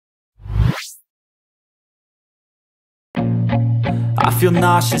feel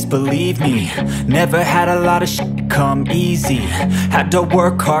nauseous, believe me. Never had a lot of shit come easy. Had to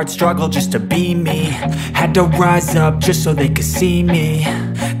work hard, struggle just to be me. Had to rise up just so they could see me.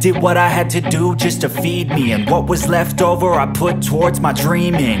 Did what I had to do just to feed me, and what was left over I put towards my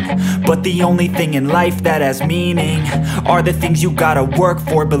dreaming. But the only thing in life that has meaning are the things you gotta work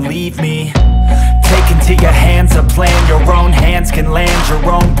for, believe me. Take into your hands a plan, your own hands can land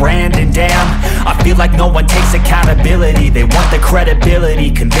your own brand. And damn, I feel like no one takes accountability. They want the credibility,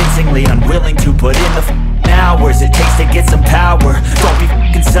 convincingly unwilling to put in the hours it takes to get some power. Don't be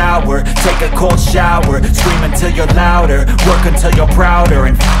f***ing sour, take a cold shower. Scream until you're louder, work until you're prouder.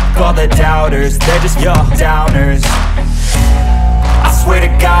 And f*** all the doubters, they're just your downers. I swear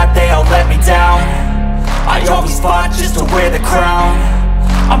to God they all let me down. I always fought just to wear the crown.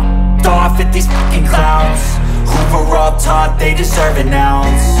 I'm off at these fucking clowns who were all taught they deserve an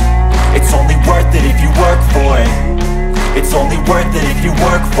ounce. It's only worth it if you work for it. It's only worth it if you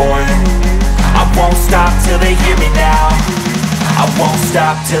work for it. I won't stop till they hear me now. I won't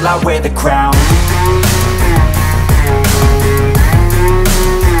stop till I wear the crown.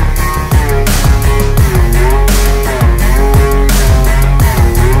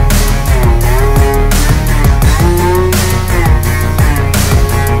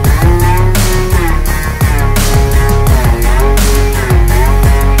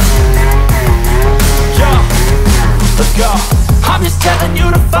 I'm just telling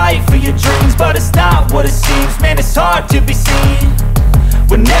you to fight for your dreams, but it's not what it seems. Man, it's hard to be seen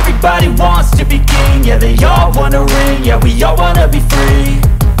when everybody wants to be king. Yeah, they all wanna ring, yeah, we all wanna be free.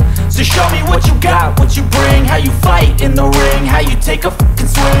 So show me what you got, what you bring, how you fight in the ring, how you take a fucking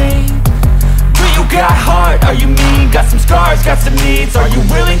swing. Do you got heart, are you mean? Got some scars, got some needs, are you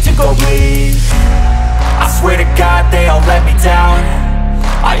willing to go bleed? I swear to God they all let me down.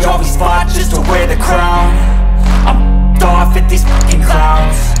 I always fought just to wear the crown. I'm off at these fucking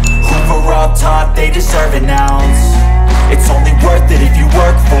clowns who were all taught they deserve an ounce. It's only worth it if you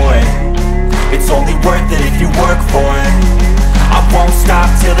work for it. It's only worth it if you work for it. I won't stop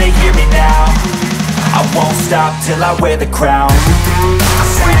till they hear me now. I won't stop till I wear the crown. I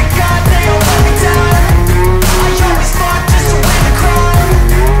swear to God they all